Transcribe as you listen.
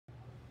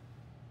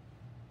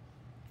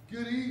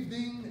Good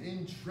evening,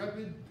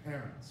 Intrepid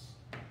parents.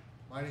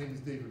 My name is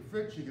David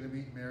Fritsch. You're going to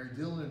meet Mary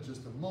Dillon in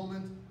just a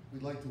moment.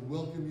 We'd like to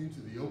welcome you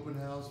to the open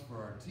house for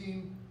our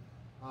team.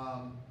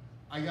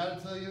 I got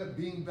to tell you,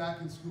 being back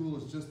in school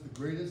is just the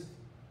greatest.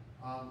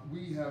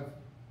 We have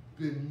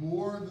been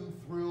more than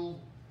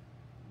thrilled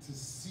to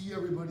see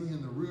everybody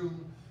in the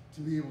room, to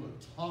be able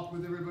to talk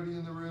with everybody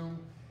in the room.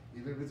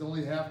 Even if it's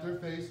only half their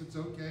face, it's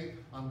okay.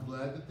 I'm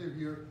glad that they're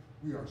here.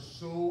 We are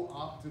so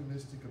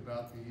optimistic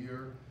about the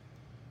year.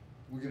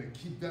 We're going to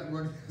keep that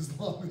running as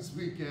long as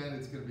we can.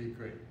 It's going to be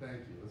great. Thank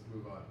you. Let's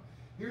move on.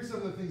 Here's some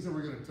of the things that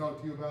we're going to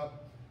talk to you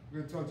about. We're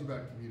going to talk to you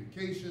about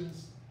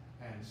communications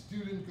and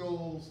student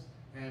goals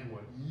and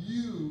what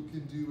you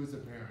can do as a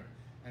parent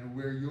and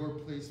where your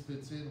place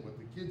fits in, what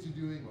the kids are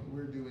doing, what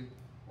we're doing,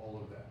 all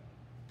of that.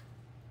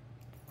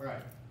 All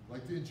right. I'd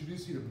like to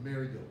introduce you to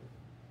Mary Dillon.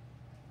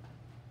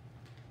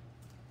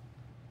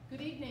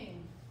 Good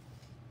evening.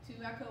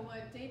 To echo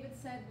what David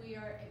said, we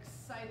are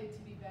excited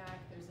to be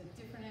back. There's a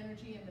different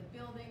energy in the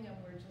building and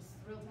we're just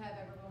thrilled to have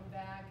everyone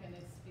back, and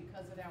it's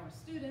because of our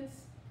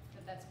students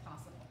that that's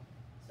possible.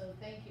 So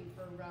thank you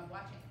for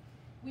watching.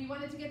 We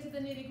wanted to get to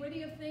the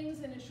nitty-gritty of things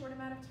in a short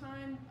amount of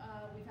time.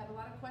 We've had a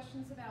lot of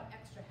questions about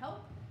extra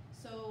help.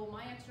 So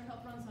my extra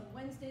help runs on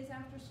Wednesdays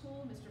after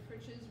school. Mr.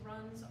 Fritsch's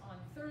runs on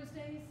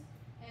Thursdays,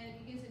 and it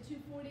begins at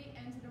 2:40,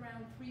 ends at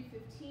around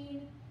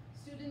 3:15.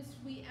 Students,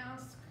 we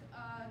ask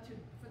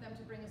for them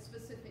to bring a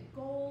specific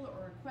goal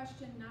or a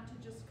question, not to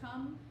just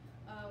come.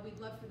 We'd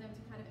love for them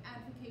to kind of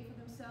advocate for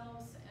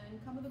themselves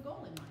and come with a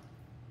goal in mind.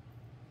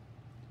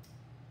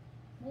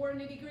 More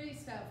nitty-gritty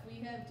stuff.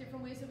 We have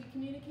different ways that we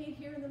communicate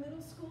here in the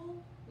middle school.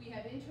 We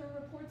have interim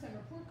reports and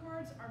report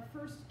cards. Our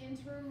first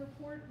interim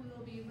report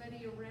will be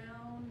ready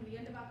around the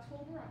end of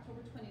October.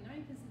 October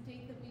 29th is the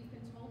date that we've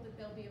been told that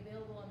they'll be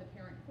available on the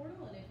parent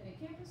portal and Infinite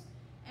Campus.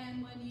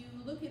 And when you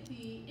look at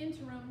the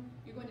interim,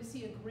 you're going to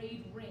see a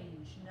grade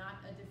range,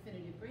 not a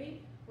definitive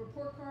grade.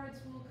 Report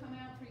cards will come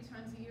out 3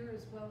 times a year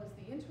as well as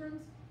the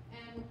interims,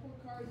 and report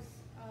cards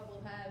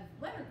will have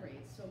letter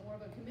grades, so more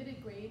of a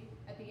committed grade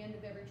at the end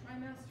of every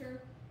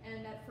trimester,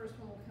 and that first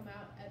one will come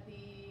out at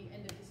the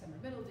end of December,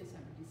 middle of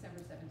December, December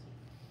 17th.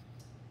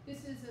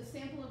 This is a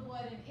sample of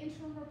what an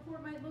interim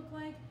report might look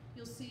like.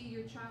 You'll see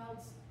your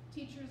child's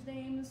teachers'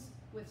 names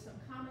with some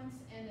comments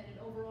and an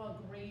overall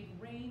grade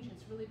range.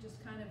 It's really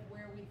just kind of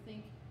where we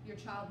think your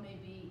child may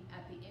be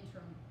at the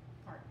interim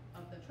part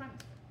of the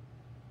trimester.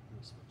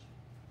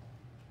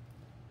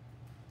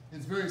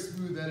 It's very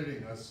smooth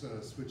editing, us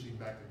switching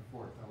back and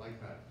forth. I like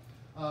that.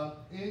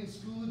 In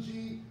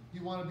Schoology,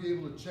 you want to be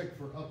able to check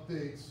for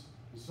updates,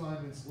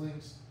 assignments,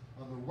 links.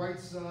 On the right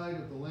side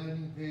of the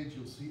landing page,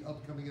 you'll see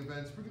upcoming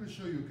events. We're going to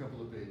show you a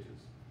couple of pages.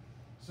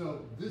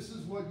 So this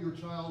is what your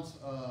child's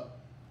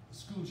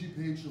Schoology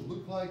page should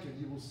look like, and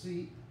you will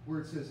see where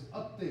it says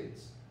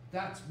updates.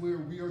 That's where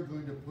we are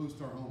going to post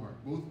our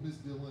homework, both Ms.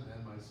 Dillon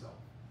and myself.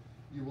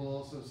 You will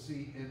also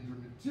see in your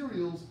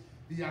materials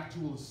the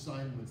actual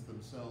assignments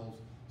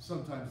themselves.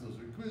 Sometimes those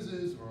are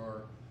quizzes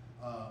or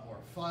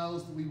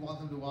files that we want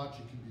them to watch.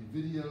 It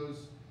can be videos.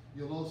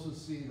 You'll also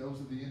see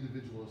those are the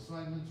individual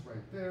assignments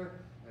right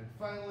there. And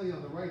finally,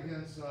 on the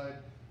right-hand side,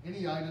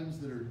 any items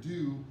that are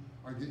due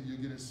you're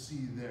going to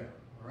see there.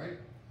 All right?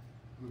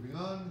 Moving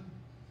on.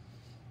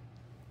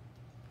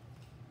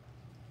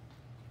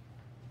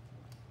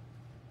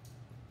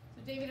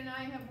 David and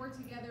I have worked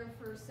together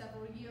for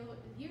several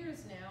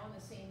years now on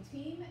the same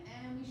team,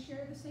 and we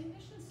share the same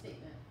mission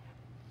statement.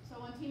 So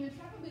on Team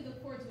Intrepid, we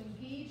look forward to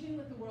engaging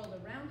with the world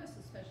around us,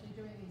 especially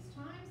during these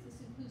times. This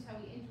includes how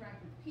we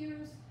interact with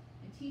peers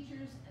and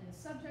teachers and the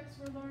subjects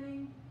we're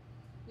learning.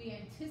 We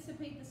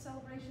anticipate the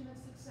celebration of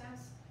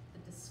success, the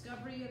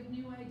discovery of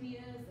new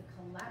ideas, the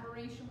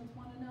collaboration with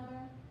one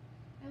another,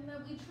 and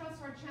that we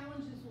trust our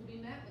challenges will be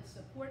met with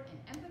support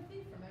and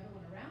empathy from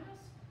everyone around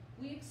us.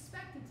 We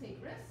expect to take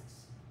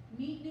risks,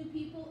 meet new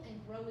people, and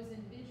grow as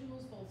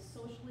individuals, both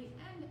socially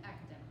and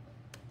academically.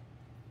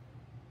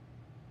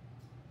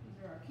 These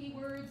are our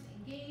keywords: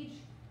 engage,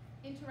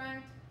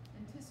 interact,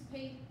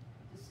 anticipate,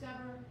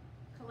 discover,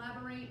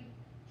 collaborate,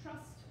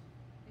 trust,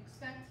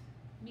 expect,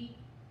 meet,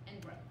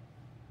 and grow.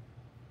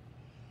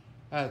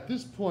 At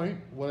this point,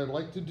 what I'd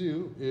like to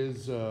do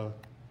is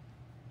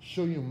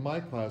show you my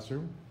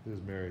classroom.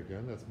 There's Mary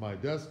again, that's my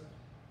desk.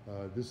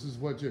 This is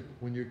what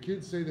when your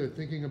kids say they're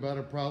thinking about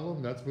a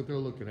problem, that's what they're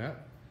looking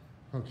at.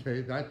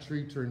 Okay, that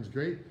tree turns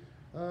great.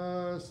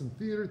 Some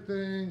theater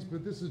things,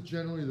 but this is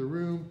generally the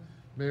room.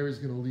 Mary's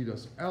going to lead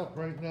us out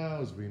right now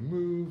as we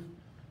move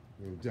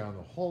down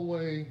the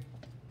hallway.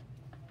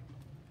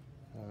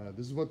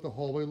 This is what the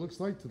hallway looks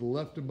like. To the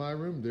left of my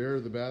room, there are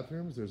the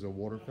bathrooms. There's a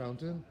water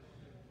fountain.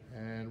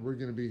 And we're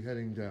going to be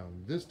heading down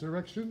this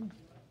direction.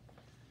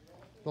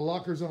 The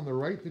lockers on the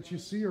right that you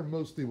see are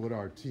mostly what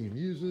our team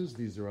uses.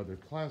 These are other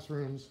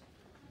classrooms.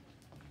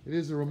 It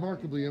is a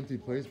remarkably empty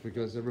place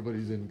because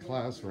everybody's in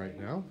class right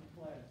now.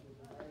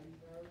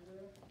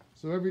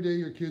 So every day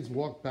your kids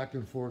walk back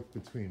and forth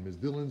between Ms.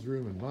 Dillon's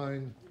room and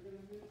mine.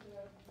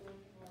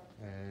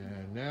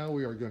 And now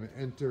we are going to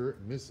enter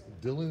Miss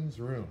Dillon's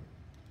room.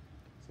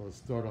 So let's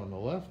start on the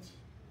left.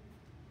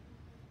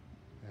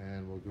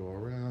 And we'll go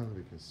around.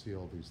 We can see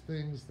all these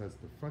things. That's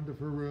the front of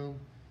her room.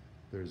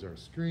 There's our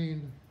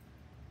screen.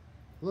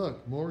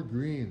 Look, more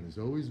green. There's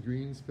always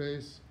green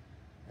space.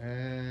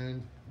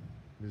 And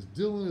Ms.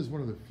 Dillon is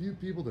one of the few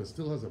people that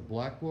still has a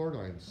blackboard.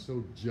 I am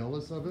so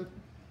jealous of it.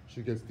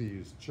 She gets to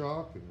use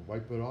chalk and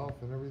wipe it off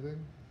and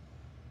everything.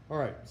 All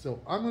right,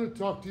 so I'm going to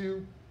talk to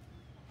you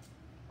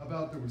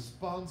about the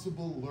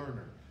responsible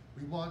learner.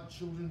 We want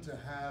children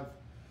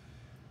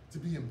to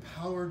be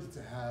empowered,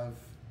 to have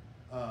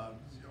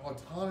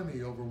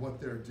autonomy over what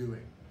they're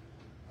doing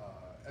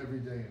every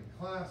day in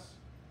class.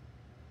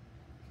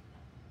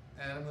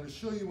 And I'm going to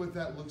show you what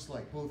that looks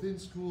like, both in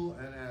school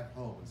and at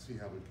home, and see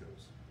how it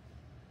goes.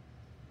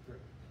 Great.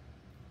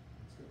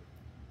 Let's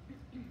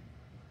go.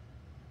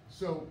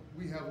 So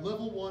we have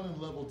level 1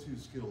 and level 2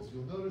 skills.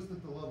 You'll notice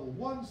that the level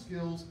 1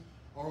 skills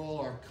are all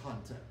our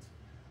content.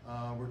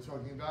 We're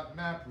talking about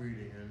map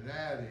reading and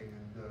adding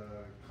and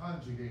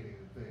conjugating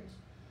and things.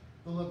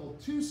 The level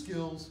 2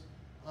 skills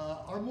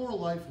are more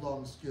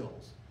lifelong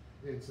skills.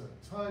 It's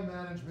time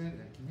management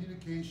and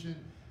communication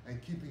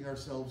and keeping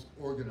ourselves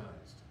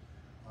organized.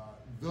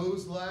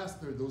 Those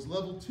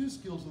level 2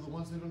 skills are the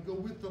ones that don't go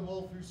with them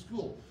all through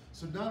school.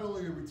 So not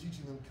only are we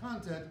teaching them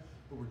content,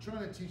 but we're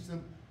trying to teach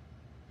them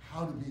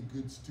how to be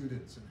good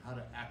students and how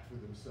to act for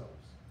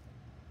themselves.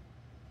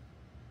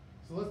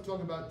 So let's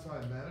talk about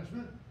time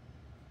management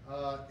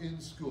in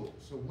school.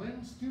 So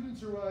when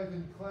students arrive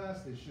in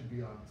class, they should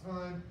be on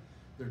time.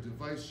 Their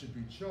device should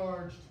be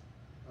charged.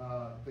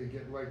 They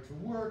get right to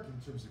work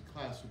in terms of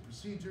classroom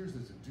procedures.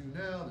 There's a do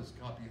now, there's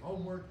copy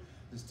homework,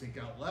 there's take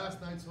out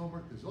last night's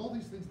homework. There's all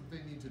these things that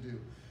they need to do.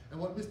 And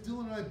what Ms.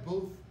 Dillon and I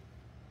both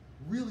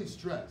really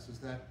stress is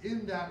that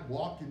in that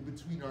walk in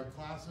between our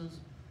classes,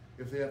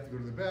 if they have to go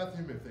to the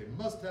bathroom, if they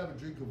must have a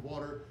drink of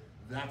water,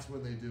 that's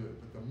when they do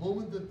it. But the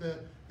moment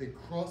that they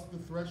cross the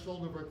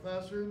threshold of our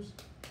classrooms,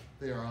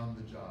 they are on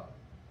the job.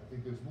 I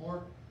think there's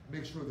more.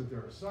 Make sure that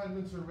their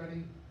assignments are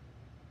ready.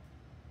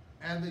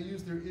 And they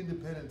use their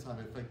independent time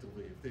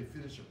effectively. If they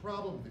finish a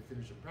problem, if they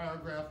finish a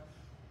paragraph,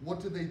 what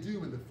do they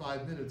do in the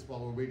 5 minutes while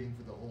we're waiting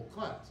for the whole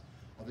class?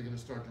 Are they going to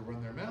start to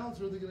run their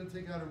mouths, or are they going to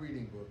take out a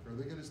reading book? Or are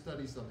they going to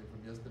study something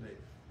from yesterday?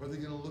 Or are they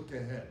going to look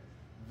ahead?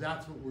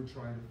 That's what we're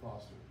trying to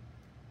foster.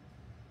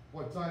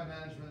 What time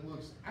management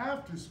looks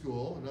after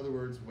school, in other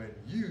words, when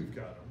you've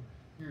got them,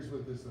 here's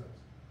what this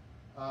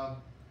is.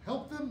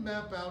 Help them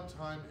map out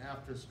time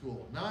after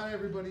school. Not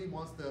everybody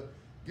wants to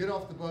get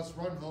off the bus,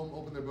 run home,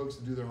 open their books,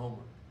 and do their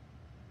homework.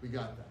 We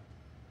got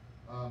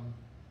that.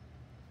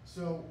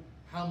 So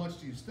how much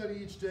do you study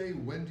each day?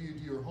 When do you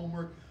do your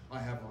homework? I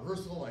have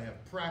rehearsal, I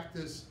have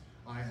practice,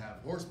 I have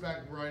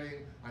horseback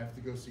riding, I have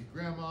to go see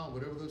grandma,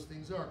 whatever those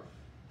things are.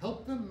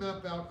 Help them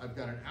map out, I've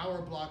got an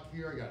hour block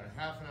here, I got a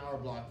half an hour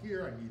block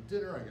here, I need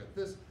dinner, I got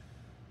this.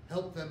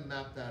 Help them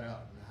map that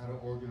out and how to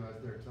organize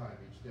their time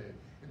each day.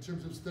 In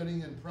terms of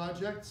studying and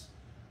projects,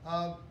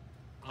 I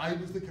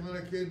was the kind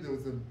of kid that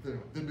was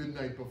the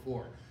midnight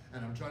before.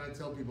 And I'm trying to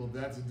tell people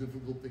that's a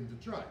difficult thing to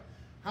try.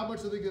 How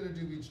much are they going to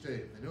do each day?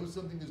 If they know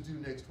something is due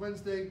next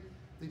Wednesday,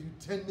 they do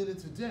 10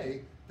 minutes a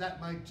day, that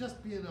might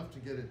just be enough to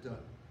get it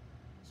done.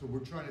 So we're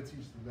trying to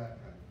teach them that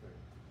kind of thing.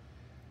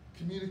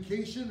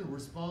 Communication, a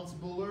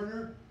responsible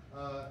learner,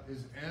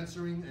 is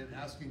answering and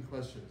asking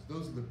questions.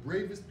 Those are the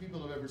bravest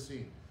people I've ever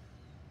seen.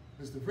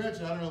 Mr.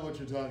 French, I don't know what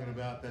you're talking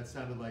about. That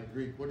sounded like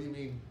Greek. What do you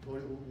mean?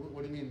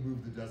 What do you mean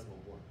move the decimal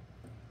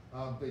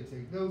point? They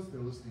take notes.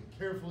 They're listening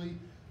carefully.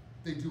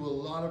 They do a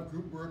lot of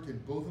group work in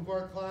both of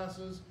our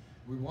classes.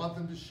 We want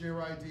them to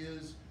share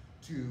ideas,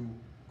 to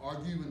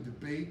argue and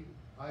debate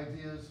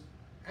ideas,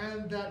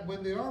 and that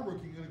when they are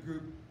working in a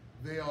group,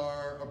 they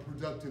are a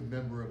productive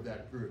member of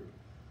that group,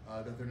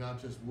 that they're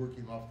not just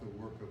working off the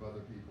work of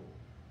other people.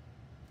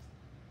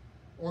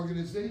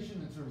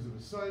 Organization in terms of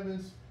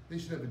assignments, they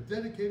should have a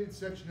dedicated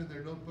section in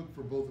their notebook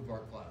for both of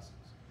our classes.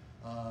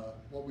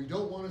 What we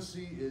don't want to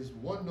see is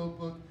one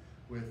notebook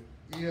with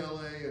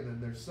ELA, and then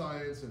there's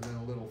science, and then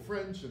a little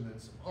French, and then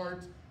some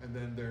art, and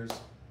then there's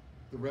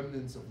the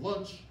remnants of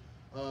lunch.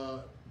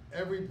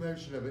 Every player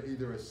should have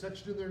either a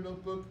section in their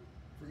notebook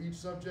for each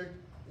subject,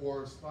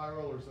 or a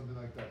spiral, or something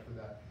like that for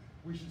that.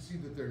 We should see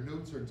that their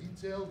notes are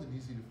detailed and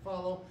easy to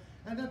follow,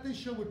 and that they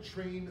show a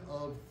train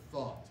of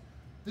thought.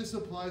 This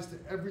applies to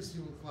every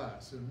single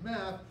class. In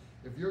math,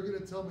 if you're going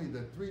to tell me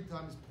that 3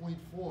 times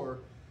 0.4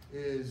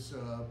 is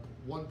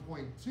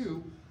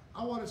 1.2,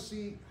 I want to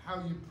see how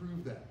you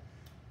prove that.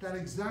 That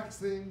exact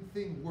same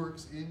thing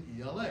works in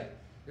ELA.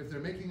 If they're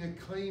making a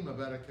claim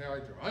about a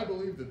character, I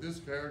believe that this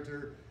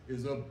character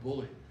is a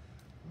bully.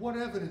 What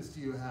evidence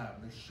do you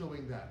have? They're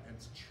showing that. And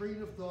it's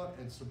train of thought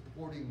and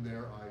supporting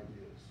their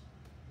ideas.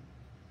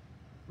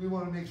 We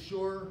want to make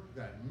sure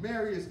that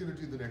Mary is going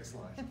to do the next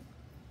slide.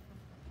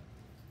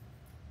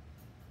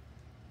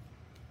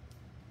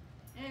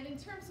 And in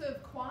terms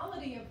of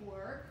quality of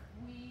work,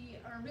 we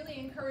are really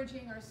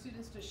encouraging our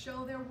students to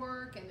show their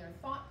work and their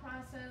thought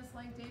process,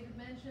 like David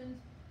mentioned.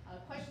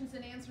 Questions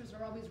and answers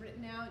are always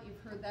written out. You've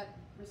heard that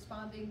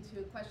responding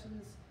to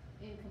questions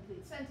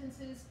incomplete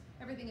sentences.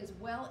 Everything is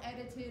well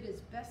edited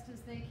as best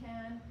as they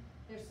can.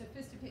 There's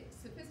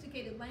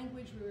sophisticated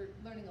language. We're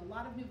learning a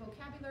lot of new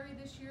vocabulary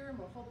this year, and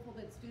we're hopeful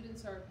that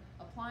students are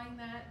applying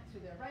that to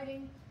their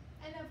writing.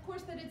 And of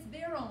course that it's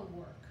their own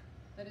work,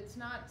 that it's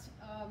not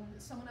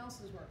someone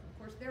else's work, of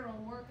course their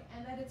own work,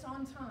 and that it's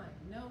on time.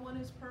 No one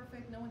is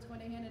perfect, no one's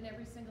going to hand in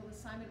every single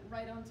assignment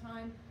right on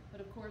time,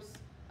 but of course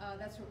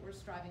that's what we're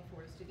striving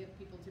for, is to get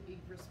people to be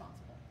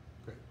responsible.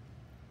 Great.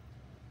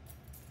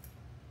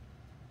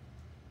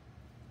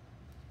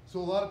 So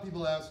a lot of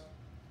people ask,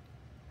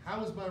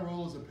 how is my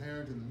role as a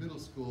parent in the middle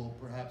school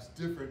perhaps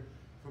different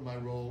from my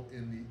role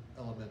in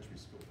the elementary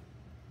school?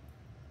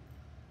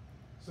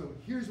 So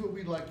here's what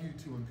we'd like you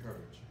to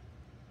encourage.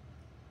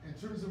 In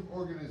terms of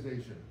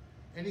organization,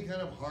 any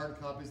kind of hard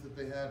copies that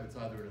they have, it's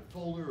either in a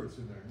folder or it's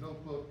in their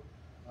notebook.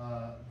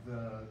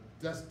 The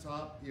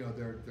desktop, you know,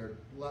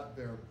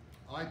 their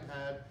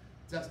iPad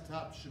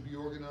desktop should be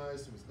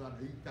organized so it's not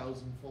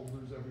 8,000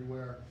 folders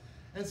everywhere.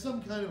 And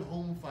some kind of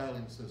home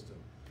filing system.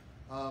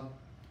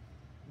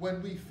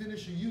 When we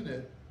finish a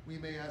unit, we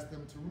may ask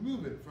them to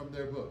remove it from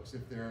their books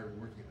if they're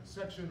working in a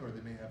section or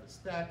they may have a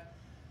stack.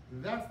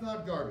 That's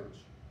not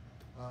garbage.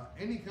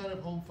 Any kind of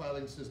home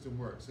filing system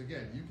works.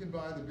 Again, you can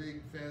buy the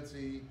big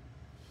fancy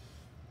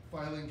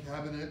filing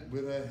cabinet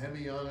with a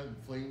Hemi on it and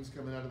flames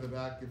coming out of the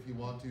back if you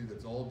want to,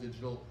 that's all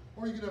digital,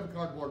 or you can have a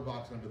cardboard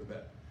box under the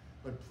bed.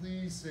 But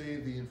please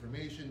save the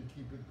information,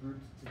 keep it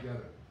grouped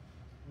together.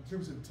 In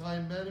terms of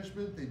time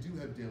management, they do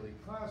have daily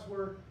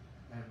classwork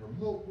and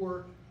remote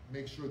work.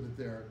 Make sure that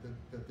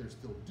they're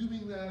still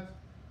doing that.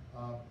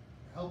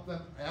 Help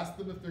them, ask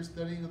them if they're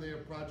studying or they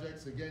have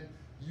projects. Again,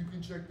 you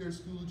can check their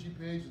Schoology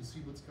page and see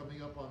what's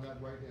coming up on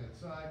that right-hand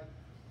side.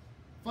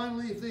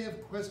 Finally, if they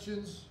have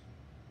questions,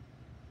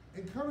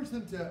 encourage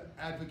them to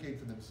advocate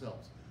for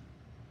themselves.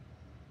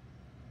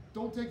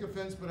 Don't take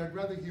offense, but I'd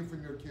rather hear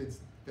from your kids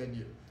than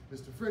you.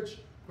 Mr. Fritsch,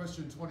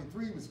 question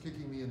 23 was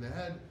kicking me in the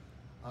head.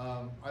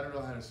 I don't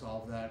know how to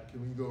solve that.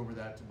 Can we go over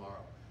that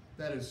tomorrow?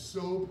 That is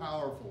so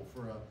powerful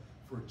for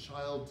a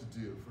child to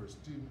do, for a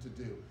student to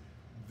do.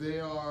 They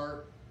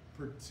are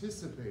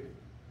participating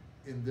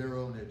in their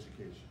own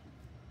education.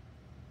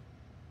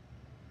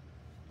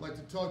 I'd like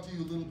to talk to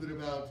you a little bit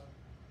about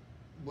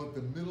what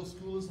the middle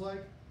school is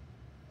like.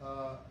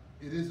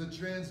 It is a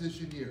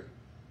transition year.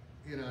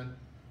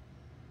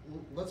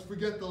 Let's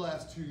forget the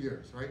last 2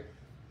 years, right?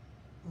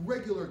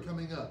 Regular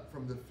coming up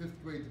from the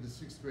 5th grade to the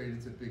 6th grade,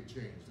 it's a big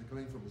change. They're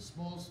coming from a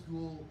small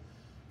school,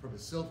 from a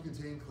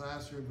self-contained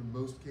classroom in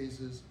most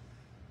cases,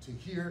 to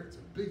here. It's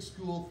a big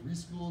school, 3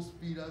 schools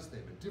feed us, they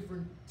have a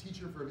different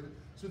teacher for everything,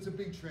 so it's a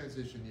big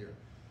transition year.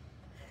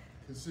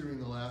 Considering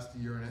the last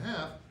year and a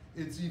half,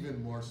 it's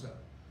even more so.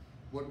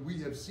 What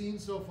we have seen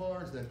so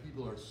far is that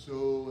people are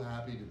so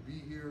happy to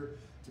be here,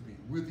 to be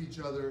with each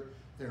other,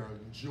 they're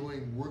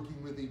enjoying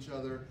working with each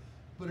other,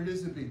 but it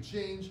is a big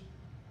change.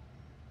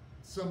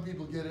 Some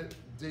people get it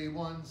day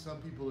one,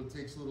 some people it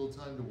takes a little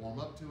time to warm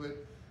up to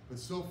it, but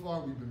so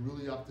far we've been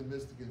really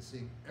optimistic in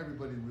seeing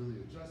everybody really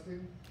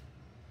adjusting.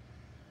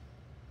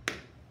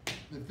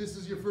 If this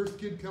is your first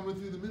kid coming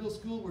through the middle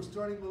school, we're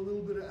starting with a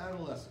little bit of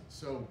adolescence,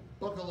 so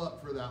buckle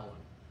up for that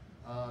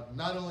one.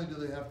 Not only do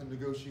they have to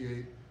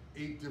negotiate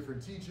 8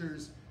 different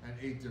teachers and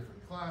 8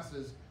 different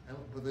classes,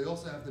 but they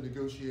also have to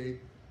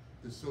negotiate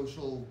the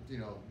social,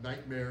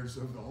 nightmares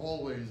of the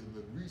hallways and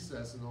the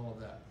recess and all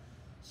of that.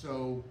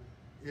 So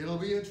it'll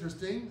be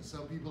interesting.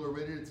 Some people are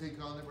ready to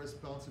take on the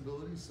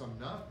responsibilities, some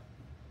not.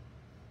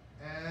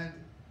 And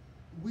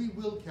we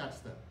will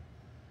catch them.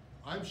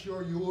 I'm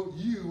sure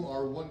you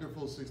are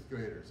wonderful 6th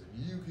graders,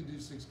 and you can do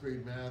 6th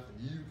grade math,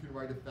 and you can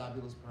write a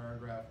fabulous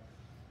paragraph.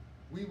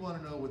 We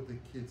want to know what the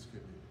kids can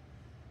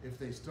do. If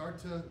they start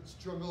to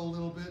struggle a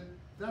little bit,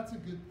 that's a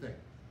good thing.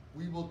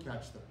 We will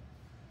catch them.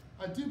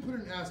 I do put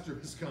an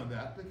asterisk on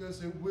that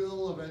because it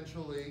will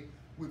eventually,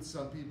 with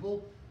some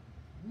people,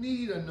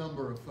 need a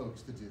number of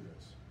folks to do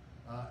this.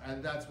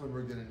 And that's when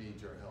we're going to need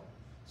your help.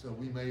 So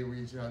we may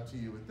reach out to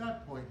you at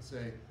that point and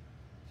say,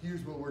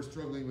 here's what we're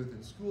struggling with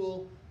in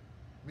school.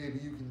 Maybe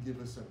you can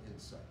give us some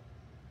insight.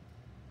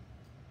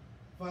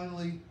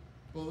 Finally,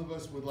 both of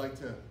us would like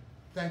to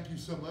thank you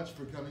so much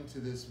for coming to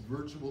this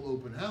virtual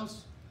open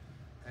house.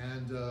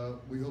 And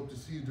we hope to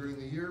see you during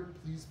the year.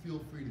 Please feel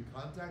free to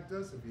contact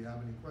us if you have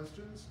any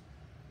questions.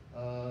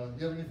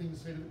 You have anything to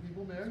say to the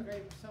people, Mary?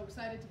 Great. So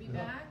excited to be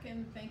back,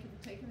 and thank you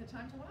for taking the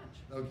time to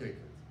watch. Okay, good.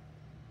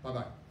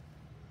 Bye-bye.